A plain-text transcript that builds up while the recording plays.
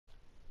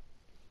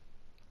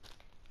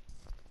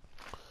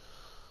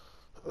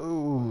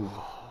Ooh,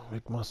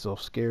 make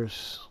myself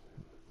scarce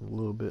a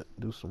little bit.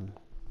 Do some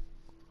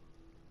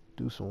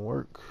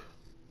work.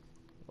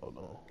 Hold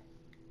on.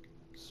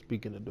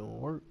 Speaking of doing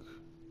work.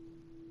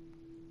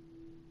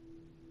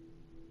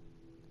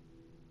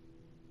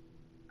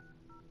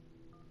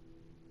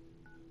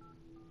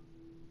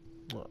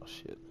 Oh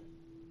shit.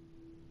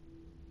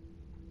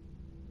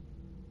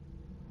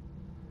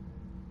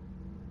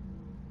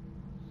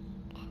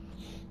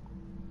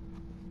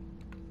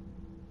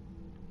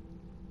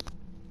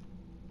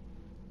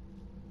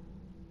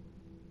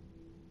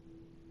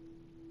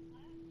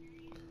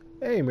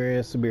 Hey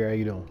Marianne, Sabir, how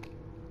you doing?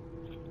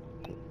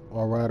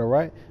 All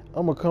right.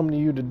 I'm gonna come to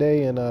you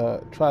today and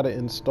try to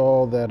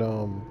install that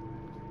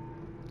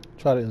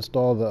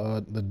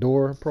the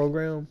door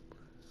program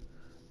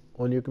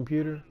on your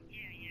computer.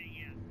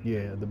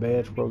 Yeah, the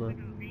badge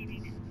program.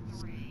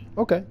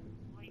 Okay.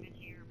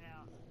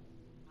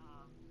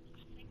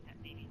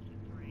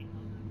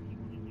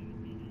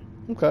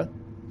 Okay.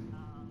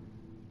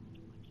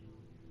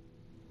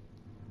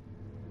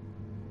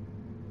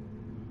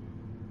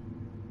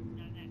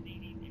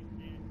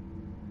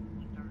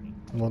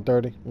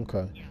 1:30.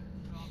 Okay.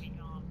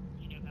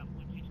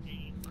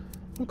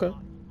 Okay.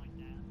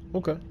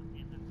 Okay.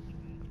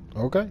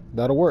 Okay.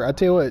 That'll work. I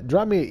tell you what,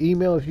 drop me an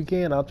email if you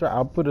can. I'll try.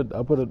 I'll put a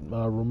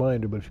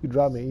reminder. But if you could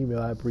drop me an email,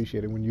 I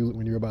appreciate it when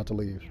you're about to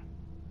leave.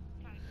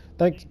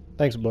 Thanks,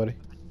 buddy.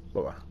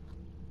 Bye bye.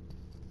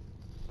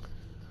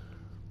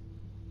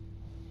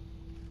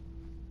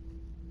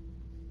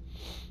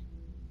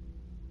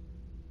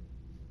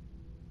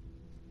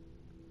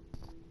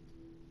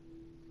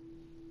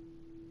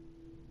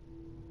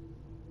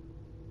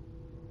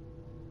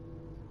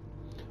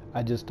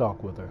 I just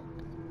talked with her.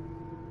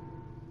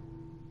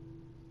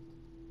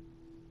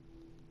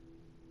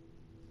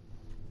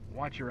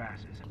 Watch your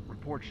asses.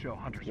 Reports show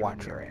hunters.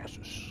 Watch your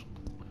asses.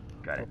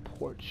 Got it.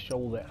 Reports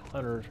show that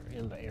hunters are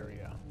in the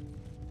area.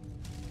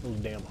 Those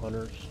damn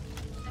hunters.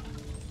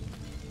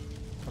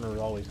 Hunters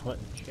always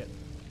hunting shit.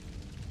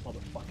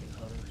 Motherfucking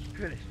hunters.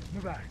 Finished.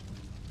 Move out.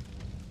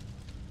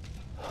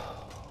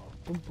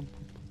 Boom, boom, boom,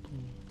 boom,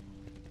 boom.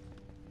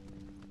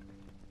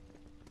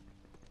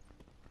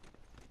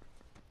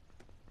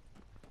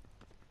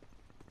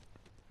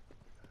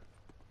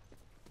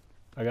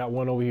 I got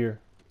one over here.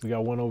 We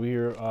got one over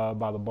here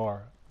by the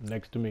bar,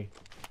 next to me.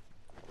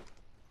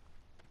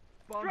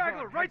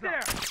 Straggler, right there!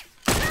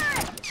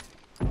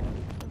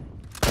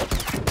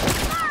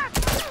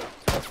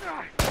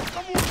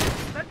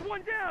 That's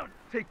one down!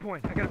 Take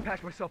point. I gotta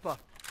patch myself up.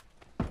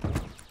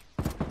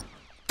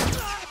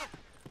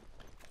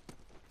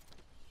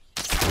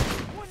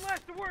 One less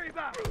to worry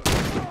about!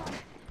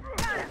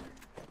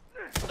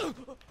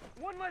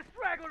 One less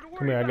straggler to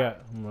worry about!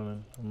 Come here,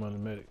 I'm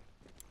running medic.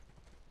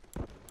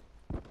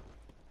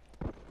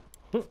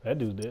 That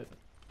dude's dead.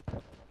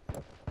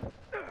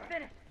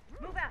 Finish.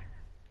 Move out.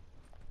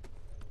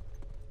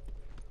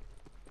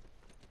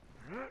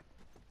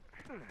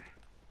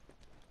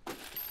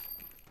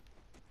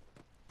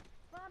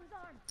 Bomb's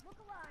armed. Look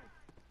alive.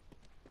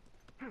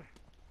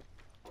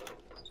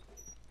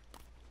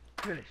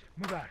 Finished.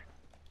 Move out.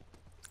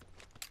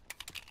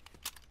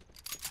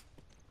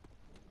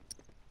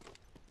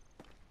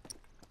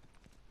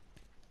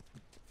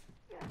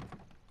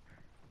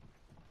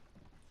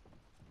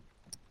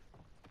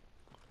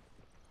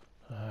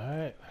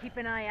 Alright. Keep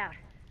an eye out.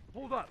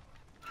 Hold up.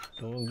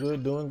 Doing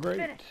good, doing great.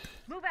 Finish.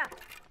 Move out.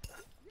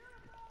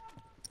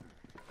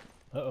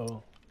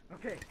 Uh-oh.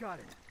 Okay, got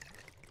it.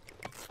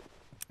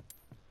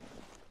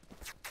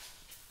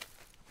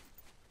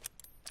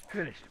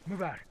 Finished.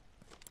 Move out.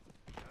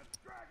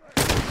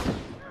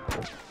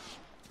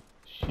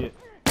 Shit.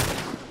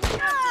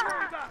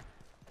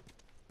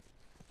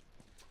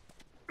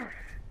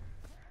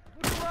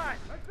 Look alive.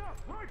 Heads up.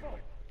 Rifle.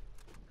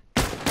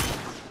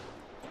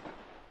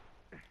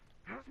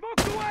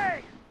 Smoked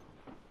away.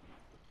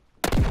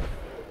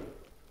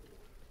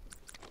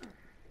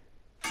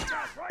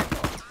 Got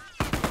rifle.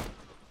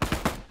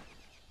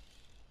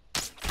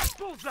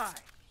 Bullseye.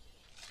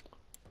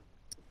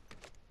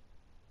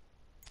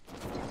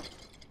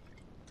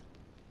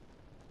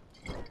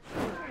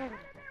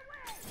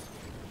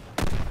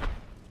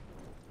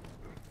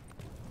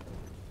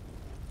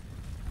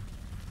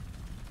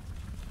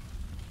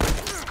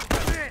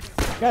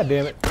 God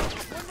damn it.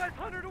 One less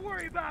hunter to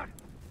worry about.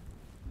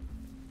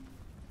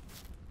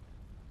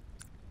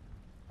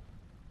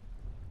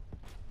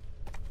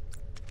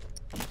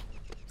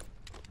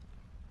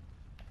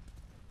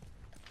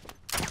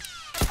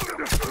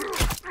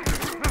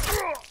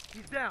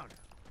 He's down.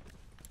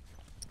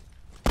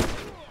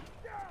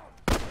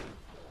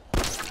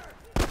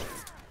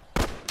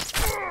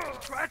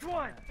 Scratch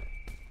one.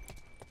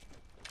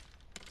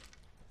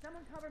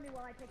 Someone cover me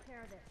while I take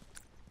care of this.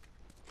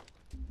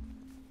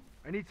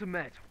 I need some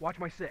meds. Watch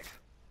my six.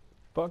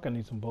 Fuck, I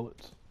need some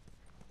bullets.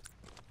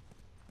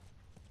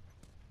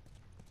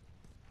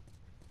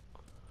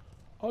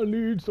 I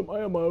need some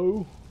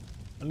ammo.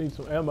 I need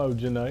some ammo,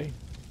 Janae.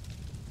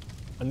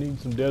 I need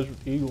some Desert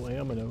Eagle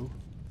ammo.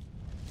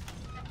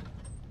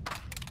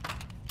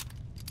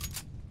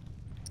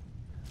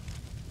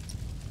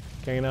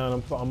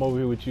 K9, I'm over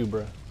here with you,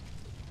 bro.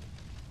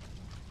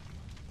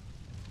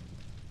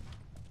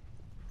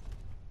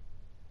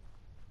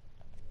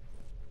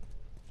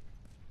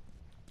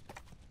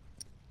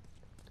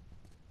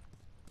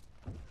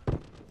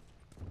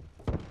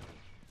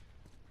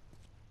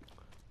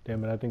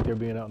 Damn it, I think they're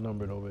being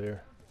outnumbered over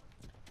there.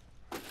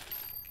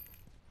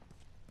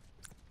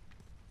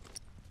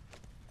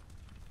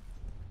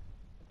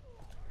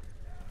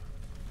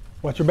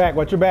 Watch your back,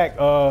 watch your back,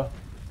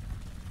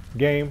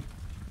 game.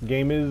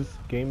 Game is.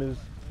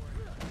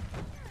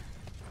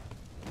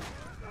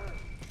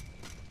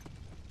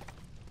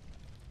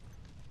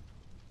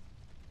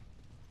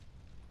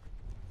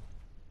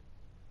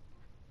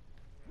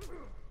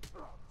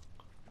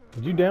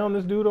 Did you down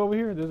this dude over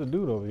here? There's a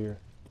dude over here.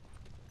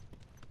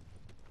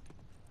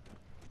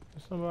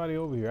 There's somebody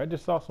over here. I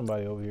just saw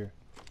somebody over here.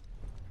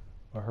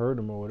 Or heard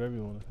him or whatever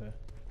you want to say.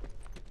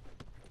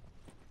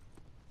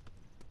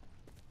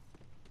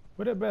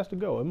 Where'd that bastard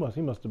go?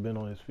 He must have been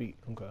on his feet.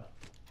 Okay.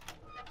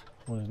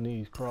 On his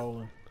knees,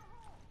 crawling.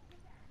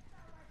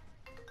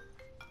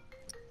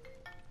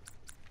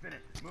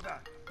 Finish. Move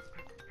out.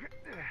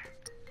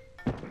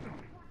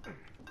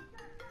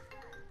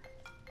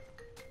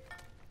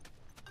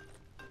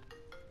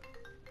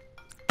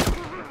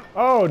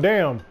 Oh,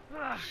 damn.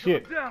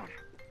 Shit. Down.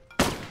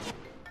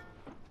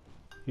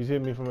 He's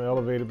hitting me from an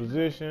elevated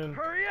position.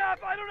 Hurry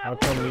up! I don't have. I'll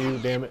come to you.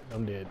 Damn it.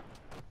 I'm dead.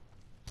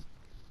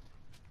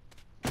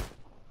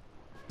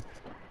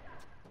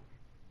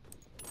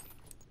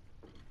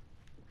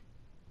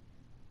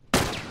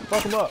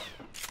 Fuck him up.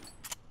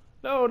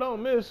 No,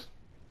 don't miss.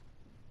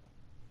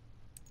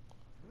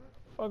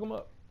 Fuck him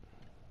up.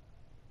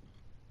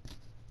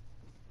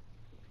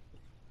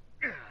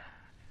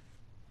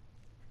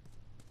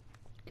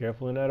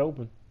 Careful in that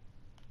open.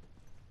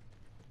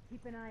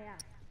 Keep an eye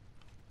out.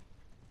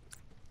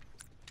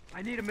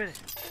 I need a minute.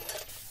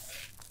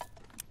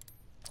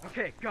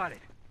 Okay, got it.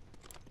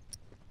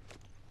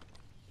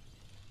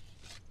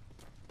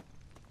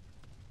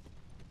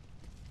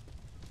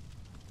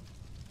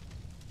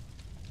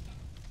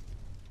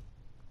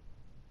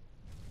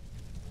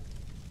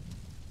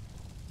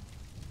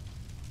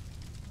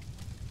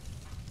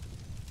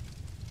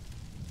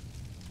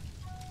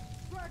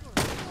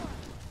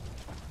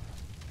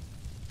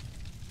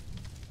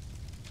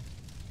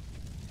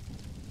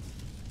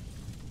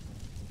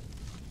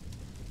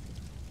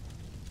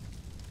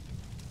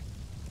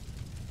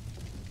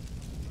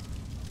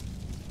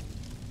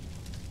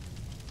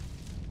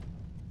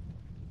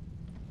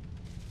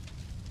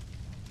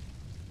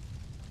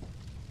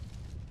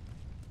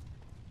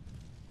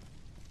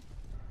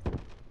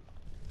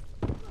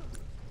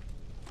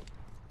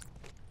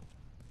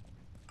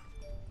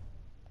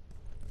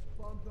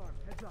 Bomb's armed.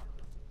 Heads up.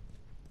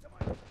 Come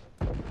on.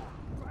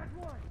 Crack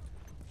one.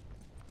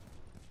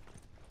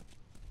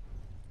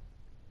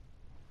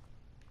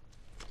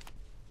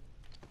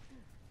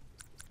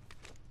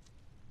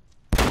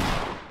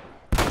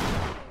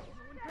 No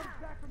one comes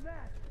back from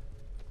that.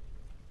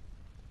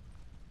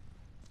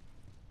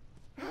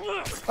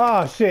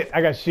 Ah, shit.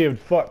 I got shivved.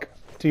 Fuck.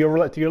 To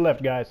your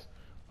left, guys.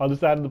 Other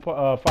side of the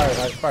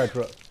fire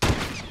truck.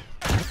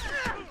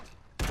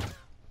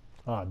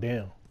 Ah,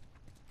 damn.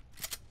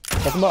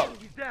 Fuck him up.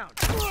 He's down.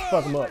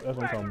 Fuck him up. That's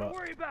what I'm talking about.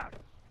 Worry about.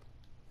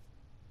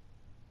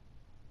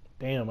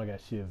 Damn, I got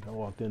shivved. I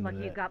walked into Lucky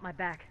that. you got my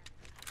back.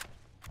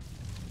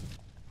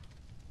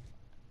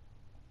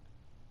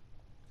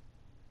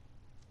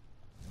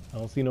 I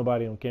don't see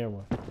nobody on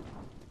camera.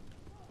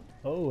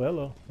 Oh,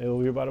 hello. They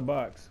over here by the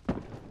box.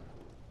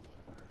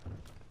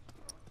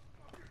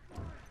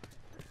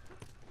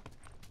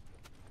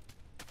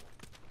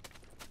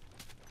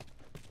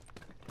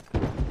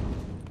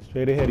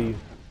 Straight ahead of you.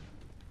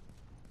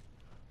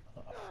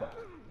 Oh, fuck.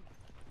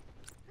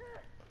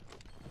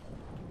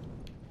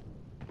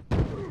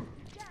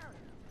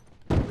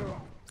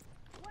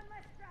 One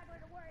less straggler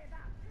to worry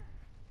about.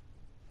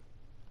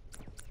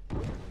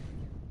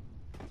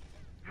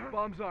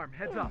 Bomb's armed.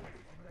 Heads up.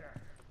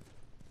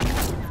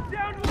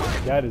 Down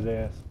one. Got his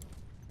ass.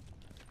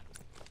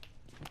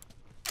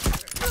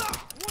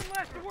 One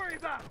less to worry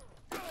about.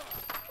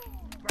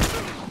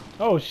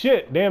 Oh,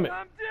 shit. Damn it.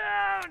 I'm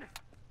down.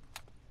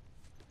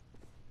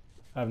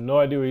 I have no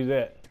idea where he's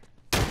at.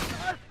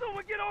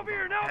 Someone get over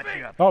here and help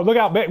me. Oh, look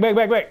out. Back.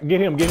 Get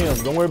him.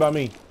 Don't worry about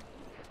me.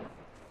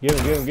 Get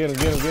him.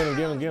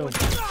 One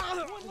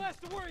less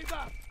to worry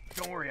about.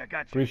 Don't worry, I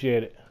got you.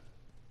 Appreciate it.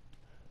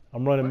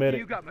 I'm running Lucky medic.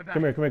 you got my back.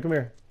 Come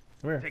here.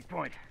 Take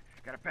point.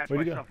 Gotta patch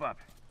Where'd you go? myself up.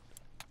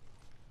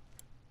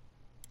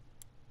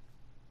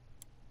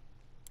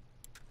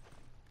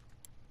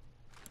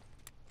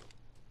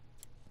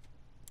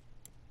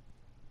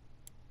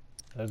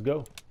 Let's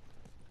go.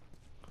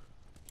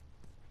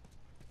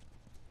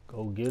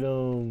 Go get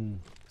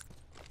him.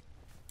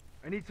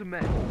 I need some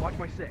men. Watch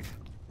my six.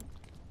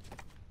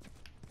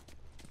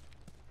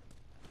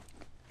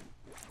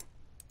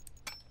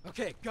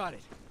 Okay, got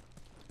it.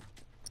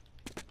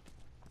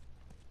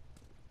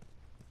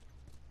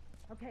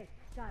 Okay,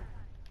 got it.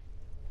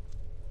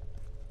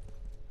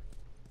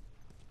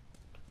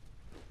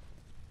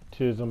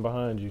 Cheers, I'm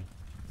behind you.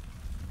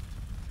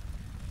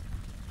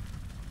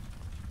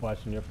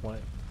 Watching your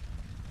flank.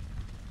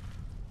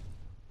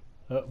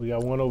 Oh, we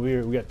got one over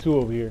here. We got two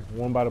over here.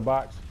 One by the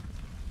box.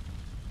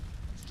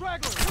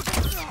 Straggler!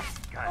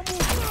 Got it.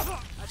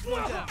 That's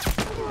one down.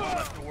 Nothing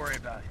left to worry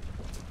about.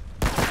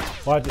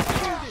 Watch it.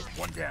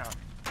 One down.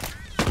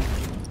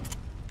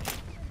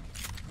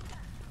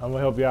 I'm gonna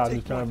help you out. I'm Take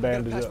just trying to one. I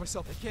gotta bandage patch up.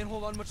 myself. I can't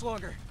hold on much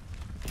longer.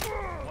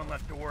 One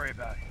left to worry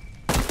about.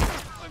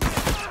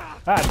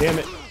 Ah, damn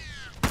it.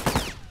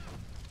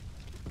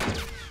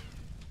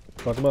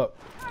 Fuck him up.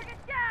 Target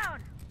down!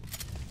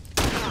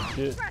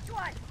 Shit. Fresh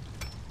one!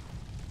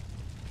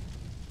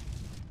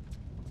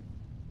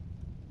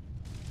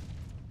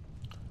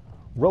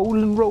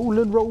 Rolling,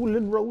 rolling,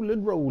 rolling,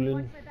 rolling, rolling.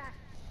 Watch my back.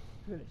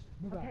 Finished.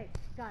 Move out. Okay,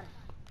 got it.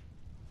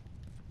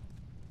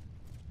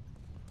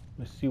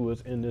 Let's see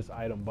what's in this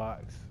item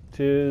box.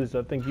 Tiz,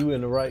 I think you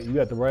in the right. You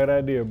got the right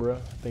idea, bro. I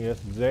think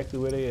that's exactly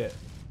where they at.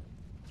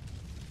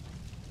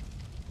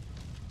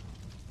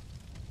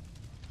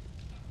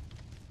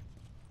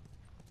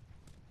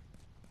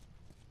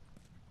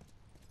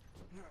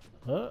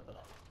 Huh?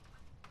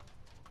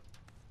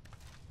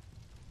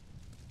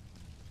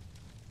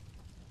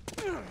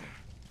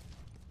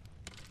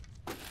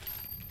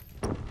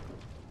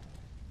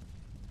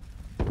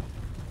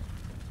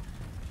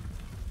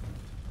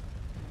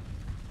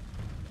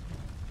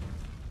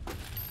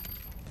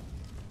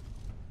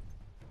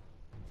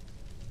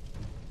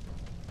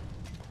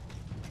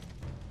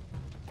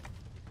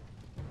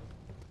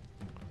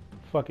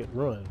 Fuck it,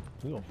 run.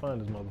 We gonna find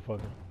this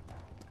motherfucker.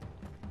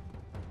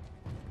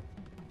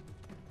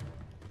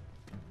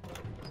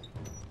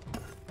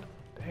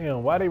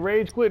 Damn, why they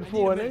rage quit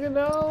for, nigga?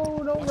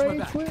 No, don't Watch my rage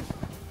back. quit.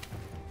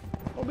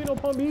 Don't be no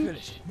pump beach.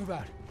 Finish. Move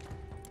out.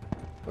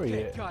 Where you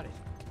Okay, at? got it.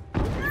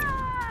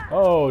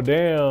 Oh,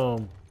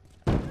 damn.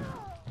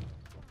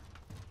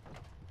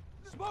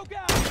 Smoke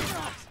out!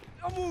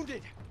 I'm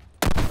wounded.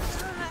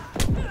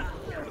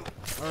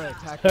 All right,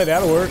 pack.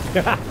 That'll work.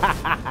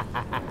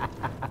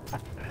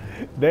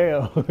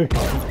 Damn.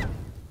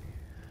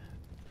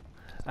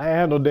 I ain't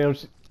had no damn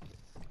shit.